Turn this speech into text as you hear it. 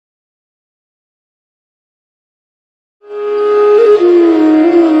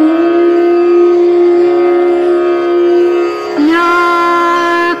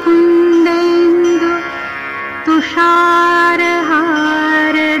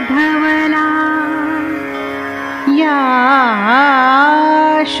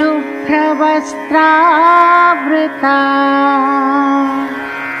शुभ्रवस्त्रावृता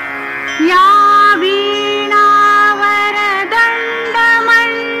या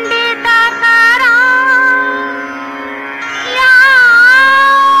वीणावरदण्डमण्डितकरा या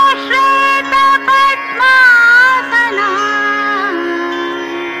श्वेतपद्मासना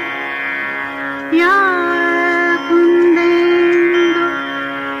या कुन्देन्दु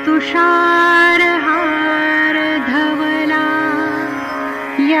तुषारहारधवला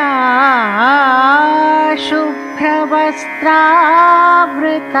या शुभ्रवस्त्रावृता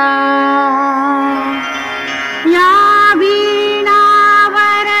या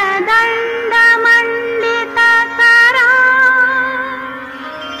वीणावरदण्डमण्डितकरा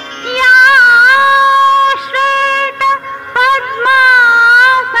या श्वेतपद्मासना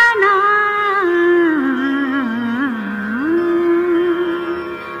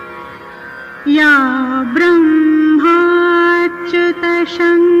या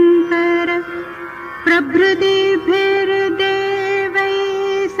ब्रह्माच्युतशङ्कर प्रभृतिभिर्देवैः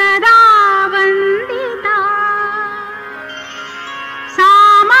सदा वन्दिता सा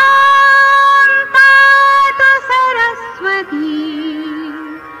मां पातु सरस्वती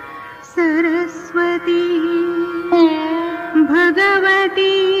सरस्वती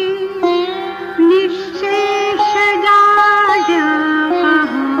भगवती निःशेषजाड्यापहा।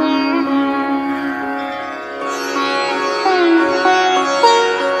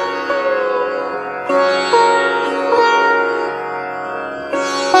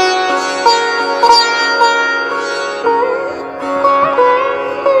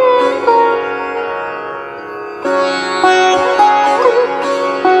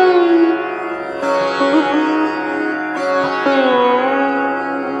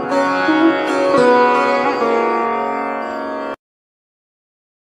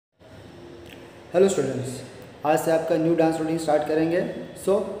 हेलो स्टूडेंट्स, आज से आपका न्यू डांस रूटीन स्टार्ट करेंगे।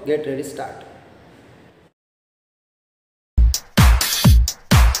 सो get ready, start.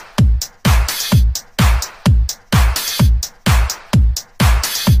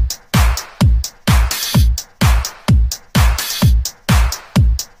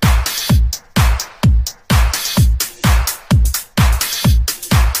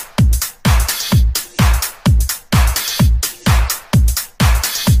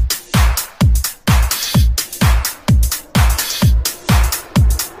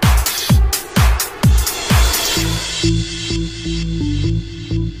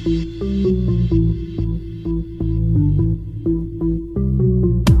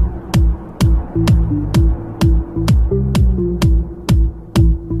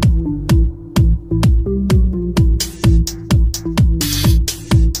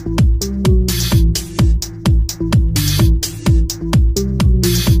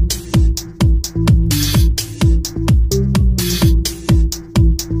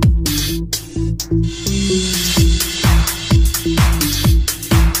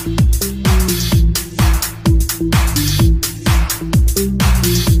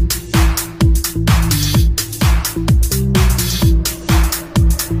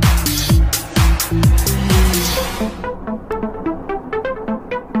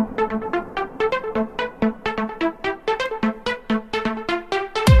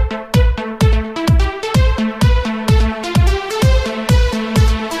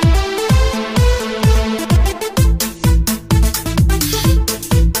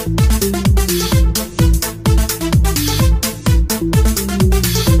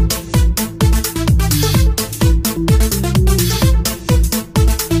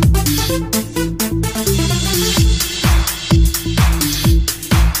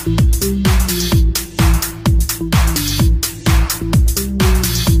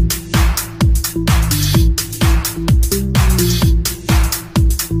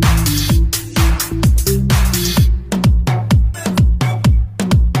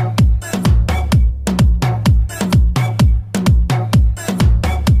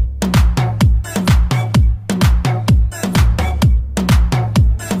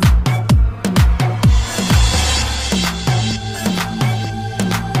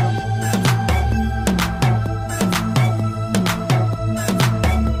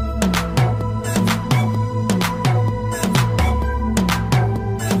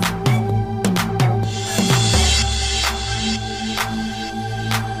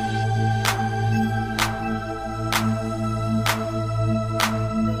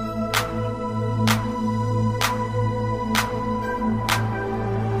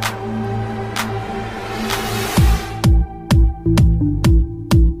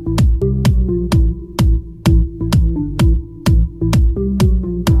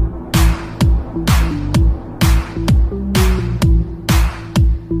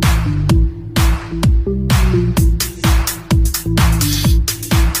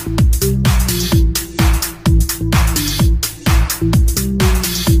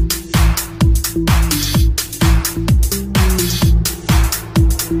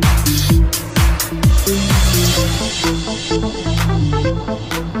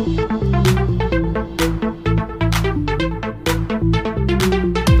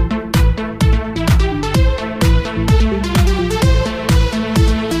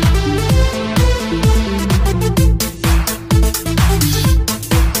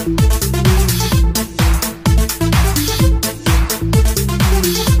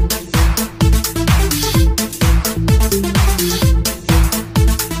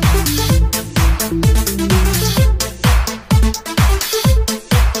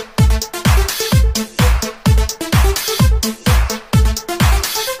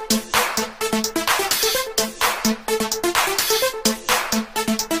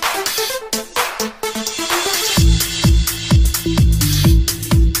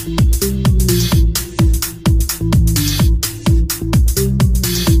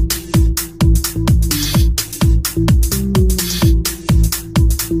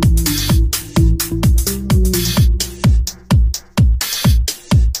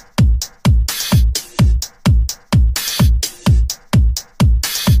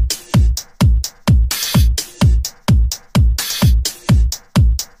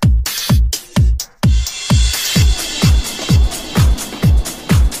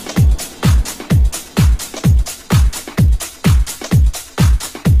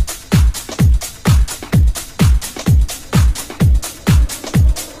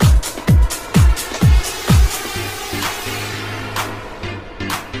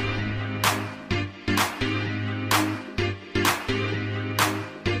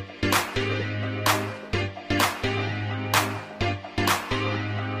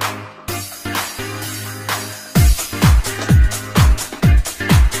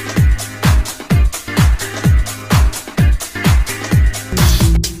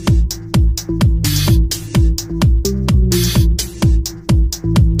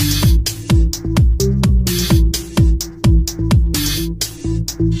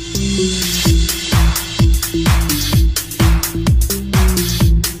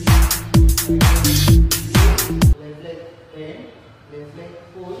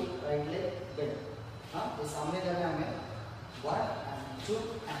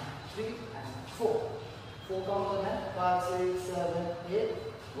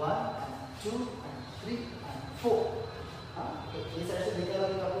 1 and 2 and 3 and 4. हाँ, ये साइड से देखा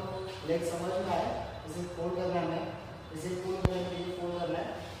तो आपको लेग समझ में आया। इसे फोल्ड करना है हमें, इसे फोल्ड करने के लिए फोल्ड करना है,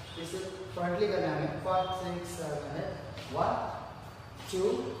 इसे फ्रंटली करना है हमें। 5 6 7 8 1 2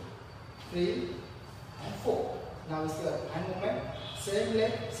 3 and 4. नाउ इसके बाद hand movement, same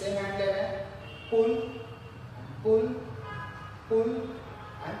leg same hand leg है, पुल पुल पुल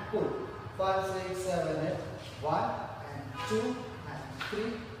and pull. 5 6 7 8 1 and 2 and 3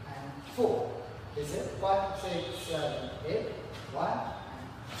 and 4. This is 5 6 7 8 1 and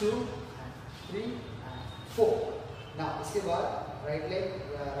 2 and 3 and 4. Now इसके बाद right leg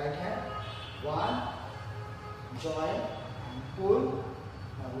right hand 1 join and pull.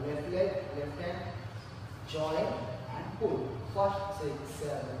 Now left leg left hand join and pull. 5 6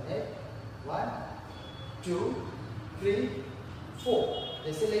 7 8 1 2 3 4.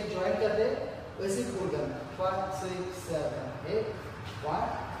 जैसे leg join कर दे वैसे पुल करना। 5 6 7 8 1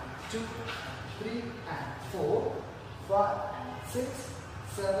 2 3 and 4 5 and 6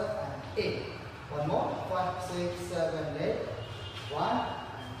 7 and 8. One more 5 6 7 8 1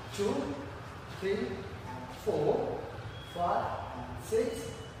 and 2 3 and 4 5 and 6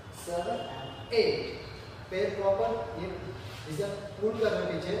 7 and 8. पैर proper ये इसे पुल करना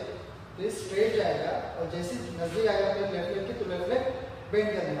पीछे तो स्ट्रेट जाएगा और जैसे नजदीक आएगा फिर लेफ्ट लेग की तो लेफ्ट लेग बेंड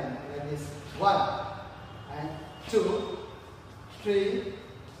करना है like this 1 and 2 3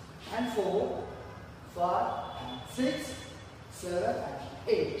 and 4 5 and 6 7 and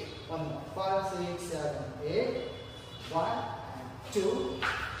 8. One more 5 6 7 8 1 and 2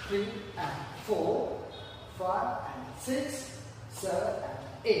 3 and 4 5 and 6 7 and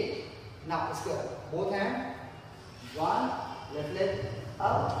 8. Now इसके बाद both hand 1 left leg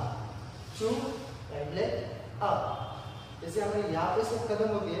up 2 right leg up. जैसे हमें यहाँ पे सब खत्म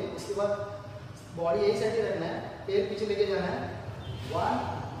होती है, इसके बाद बॉडी यही साइड पे रखना है, पैर पीछे लेके जाना है 1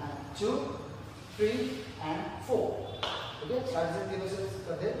 and 2 3 and 4. ओके स्टार्ट से तीनों से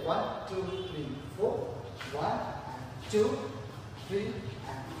करते 1 2 3 4 1 and 2 3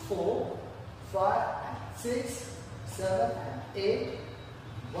 and 4 5 and 6 7 and 8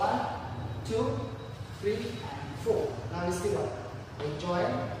 1 2 3 and 4. now इसके बाद एक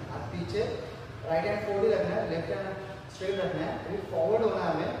जॉइन आप पीछे राइट हैंड फोल्ड रखना है, लेफ्ट हैंड स्ट्रेट रखना है, अभी फॉरवर्ड होना है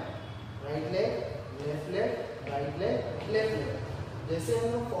हमें। Right leg left leg right leg left leg. जैसे हम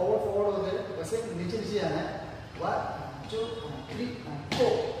लोग फॉरवर्ड होते हैं वैसे नीचे नीचे आना है 1 2 3 and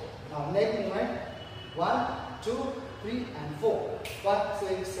 4. Now neck movement 1 2 3 and 4 5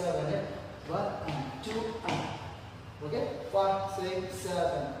 6 7 8 1 and 2 and okay 5 6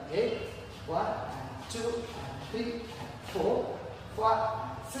 7 8 1 and 2 and 3 and 4 5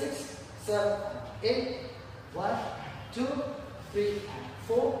 6 7 8 1 2 3 and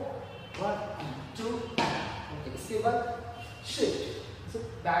 4 1 and 2 okay. इसके बाद शिफ्ट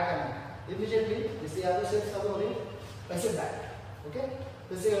बैक आना इमीडिएटली, जैसे यहाँ पे शिफ्ट सब हो रही वैसे बैक। ओके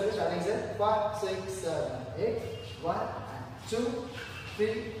तो इसे करते स्टार्टिंग से 5 6 7 8 1 and 2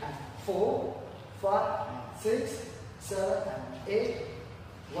 3 and 4 5 and 6 7 and 8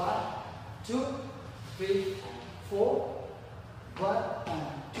 1 2 3 and 4 1 and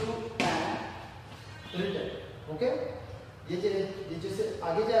 2 and return. Okay ये जैसे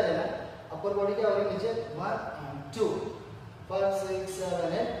आगे जा रहे हैं ना, अपर बॉडी क्या हो रही है नीचे 1 and 2 5 6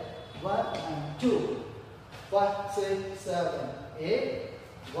 7 8 1 and 2 5 6 7 8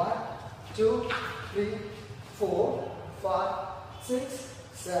 1 2 3 4 5 6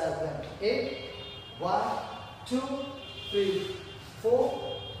 7 8 1 2 3 4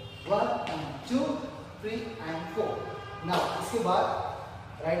 1 and 2 3 and 4. Now इसके बाद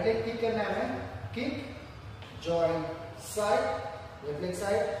राइट लेग किक करना है हमें, kick join side left leg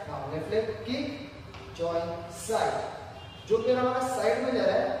side. Now left leg kick join side. जो पैर हमारा साइड में जा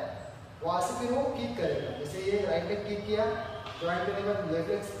रहा है वहां से फिर वो किक करेगा। जैसे ये राइट लेग किक किया, जॉइन करने के बाद लेफ्ट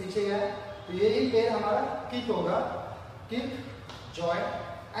लेग पीछे गया तो ये ही पैर हमारा किक होगा, किक जॉइन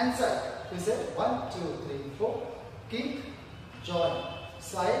एंड साइड। फिर से 1 2 3 4 kick join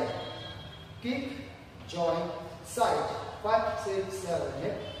side kick join side 5 6 7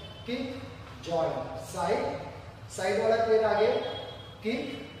 8 kick join side side वाला पैर आगे किक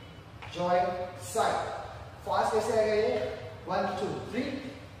जॉइन साइड। फास्ट कैसे आएगा ये 1 2 3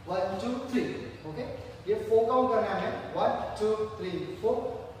 1 2 3 ओके। ये 4 काउंट करना है हमें 1 2 3 4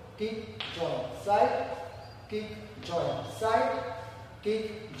 kick join side kick join side kick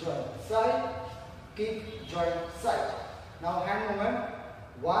join side kick join side. Now hand movement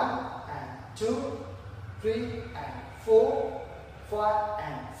 1 and 2 3 and 4 5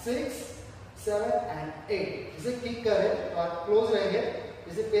 and 6 7 and 8। इसे किक करें तो हाथ क्लोज रहेंगे,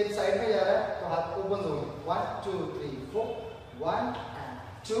 जैसे पैर साइड में जा रहा है तो हाथ ओपन होंगे 1 2 3 4 1 and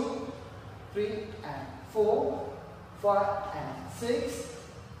 2, 3 and 4, 5 and 6,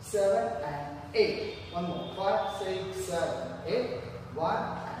 7 and 8. One more. 5, 6, 7, 8. 1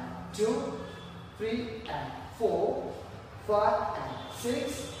 and 2, 3 and 4, 5 and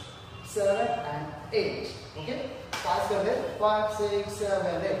 6, 7 and 8. Okay. Fast कर दे. 5, 6,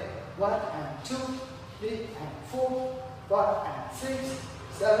 7, 8. 1 and 2, 3 and 4, 5 and 6,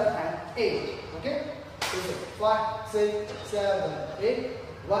 7 and 8. Okay. 5, 6, 7, 8.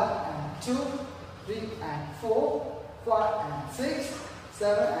 1 and 2, 3 and 4, 5 and 6,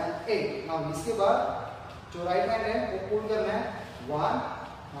 7 and 8. Now इसके बाद जो राइट हैंड है वो पुल करना है. 1,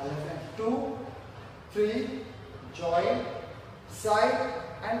 left hand 2, 3, join, side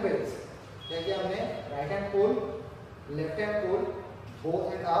and bells. देखिए हमने right hand pull, left hand pull,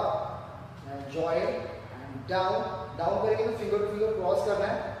 both hand up, join and down. Down करेंगे तो फिंगर टू फिंगर क्रॉस करना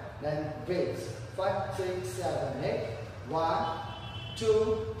है. Then bells. 5, 6, 7, 8. 1, 2,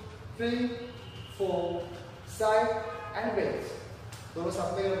 3, 4, side and bells. दोनों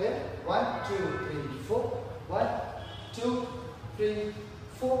साथ में करते हैं. 1, 2, 3, 4. 1, 2, 3,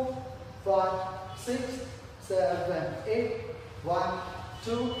 4, 5, 6, 7, 8. 1,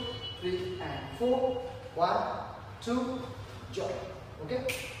 2, 3 and 4. 1, 2, join. Okay.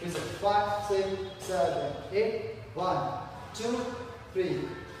 This is 5, 6, 7, 8. 1, 2, 3,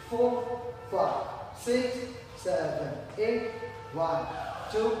 4, 5, 6, 7, 8. 1,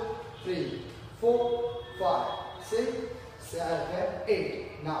 2, 3, 4, 5, 6, 7,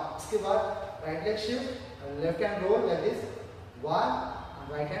 8. Now, इसके बाद right leg shift, left hand roll like this. 1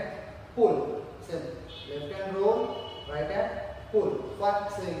 and right hand pull. Same. Left hand roll, right hand pull.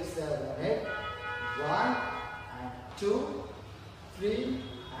 5, 6, 7, 8. 1 and 2, 3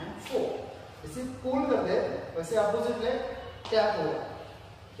 and 4. इसे पुल कर दे. वैसे अपोजिट लेग टैप होगा.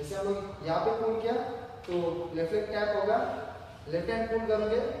 जैसे हम लोग यहाँ पे पुल किया तो लेफ्ट लेग टैप होगा. लेफ्ट हैंड पुल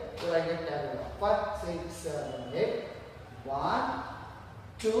करेंगे तो राइट लेग टैप होगा. 5, 6, 7, 8. 1,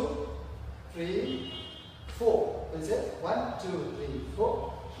 2, 3, 4. Is it 1, 2, 3, 4.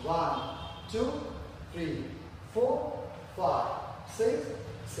 1, 2, 3, 4, 5, 6,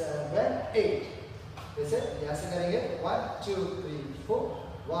 7, 8. Is it? यहाँ से करेंगे. 1, 2, 3, 4.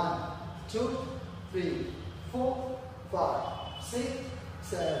 1, 2, 3, 4, 5, 6,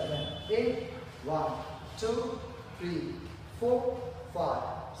 7, 8. 1, 2, 3, 4, 5,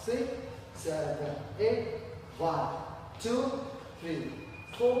 6, 7, 8. 1, 2, 3,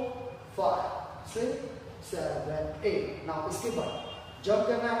 4, 5, 6, 7, 8. Now इसके बाद जंप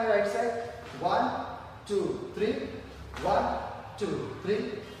करना है right side. 1, 2, 3. 1, 2, 3.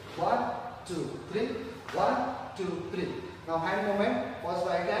 1, 2, 3. 1, 2, 3. Now hand movement. First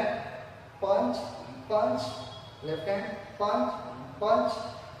right hand punch, punch. Left hand punch, punch,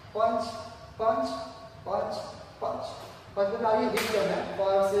 punch, punch, punch, punch. Punch में आइए हिट करना है.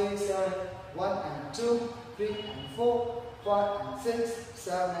 5, 6, 7. 1 and 2, 3 and 4, 5 and 6,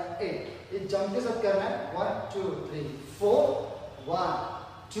 7 and 8. ये जंप के साथ करना है. 1, 2, 3, 4. 1,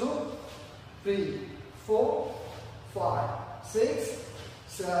 2, 3, 4, 5, 6,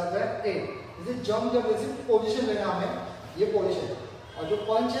 7, 8. इसे जंप जब ऐसे पोजीशन लेना हमें. ये पोजीशन और जो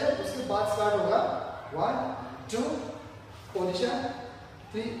पंच है उसके बाद स्टार्ट होगा. 1, 2 position,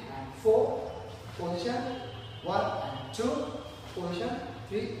 3 and 4 position, 1 and 2 position,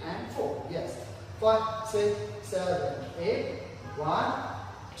 3 and 4. Yes. 5, 6, 7, 8. 1,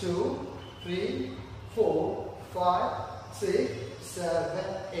 2, 3, 4, 5, 6, 7,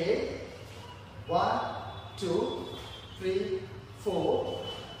 8. 1, 2, 3, 4,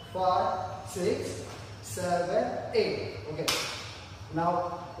 5, 6, 7, 8. Okay. Now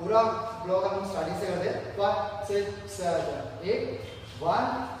पूरा ब्लॉक हम स्टार्टिंग से करते हैं. 5, 6, 7, 8. 1,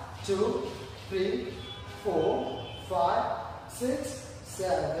 2, 3, 4, 5, 6,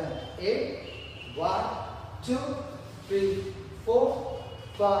 7, 8. 1, 2, 3, 4,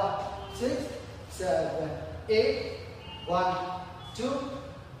 5, 6, 7, 8. 1, 2,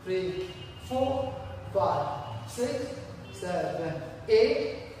 3, 4, 5, 6, 7,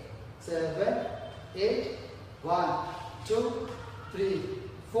 8. 7, 8. 1, 2, 3,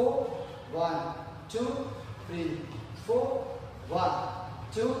 4. 1, 2, 3, 4. 1,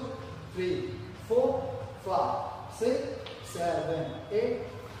 2, 3, 4, 5, 6, 7, 8.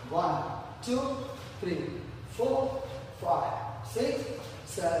 1, 2, 3, 4, 5, 6,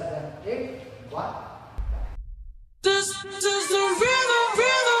 7, 8. 1. This is the rhythm.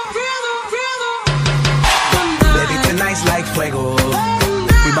 Baby, tonight's like fuego.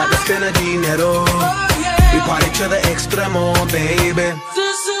 We bout to spend a dinero. We party to the extremo, baby.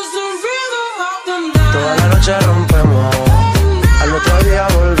 This is the rhythm of the night. Toda la noche rompemos. Al otro día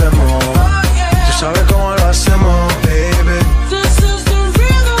volvemos. Tú sabes cómo lo hacemos, baby. This is the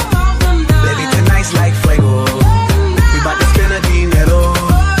rhythm.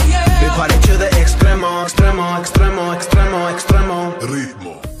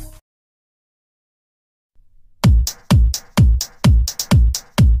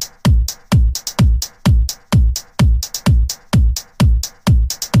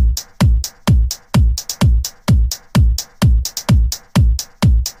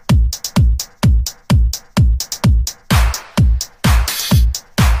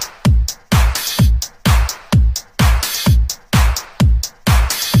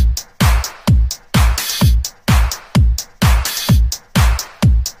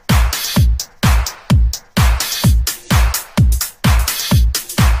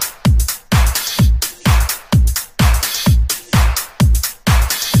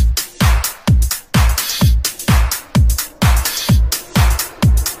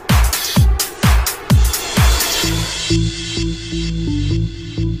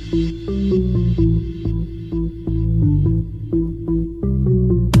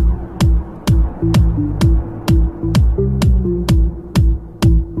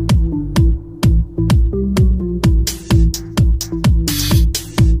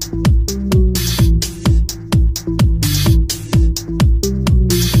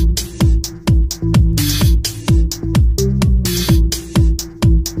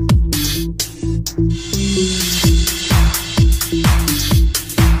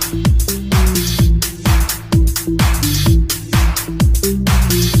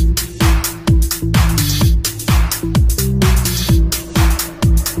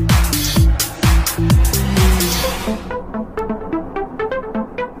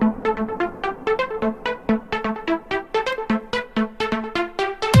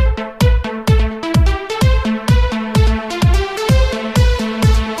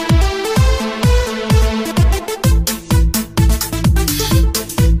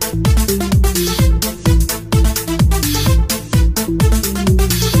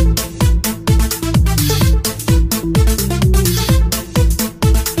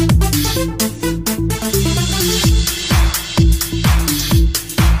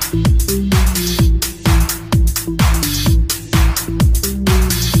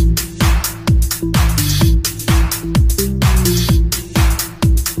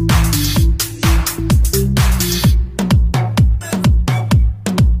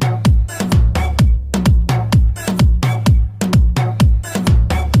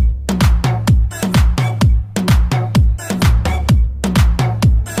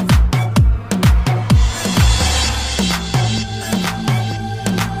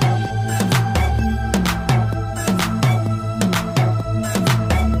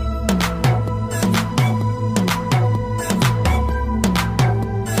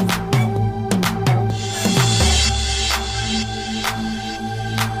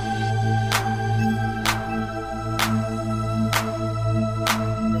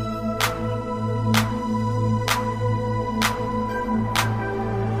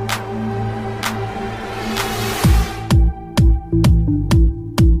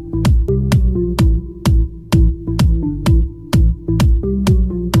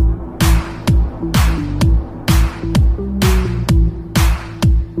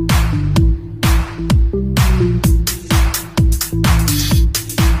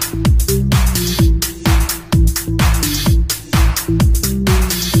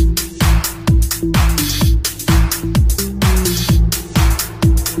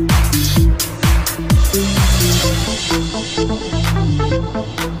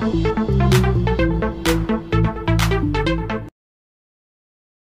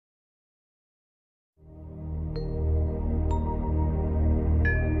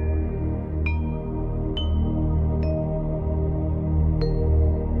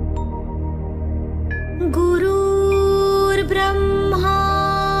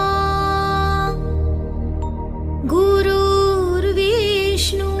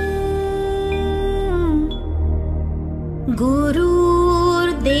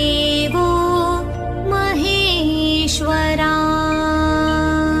 They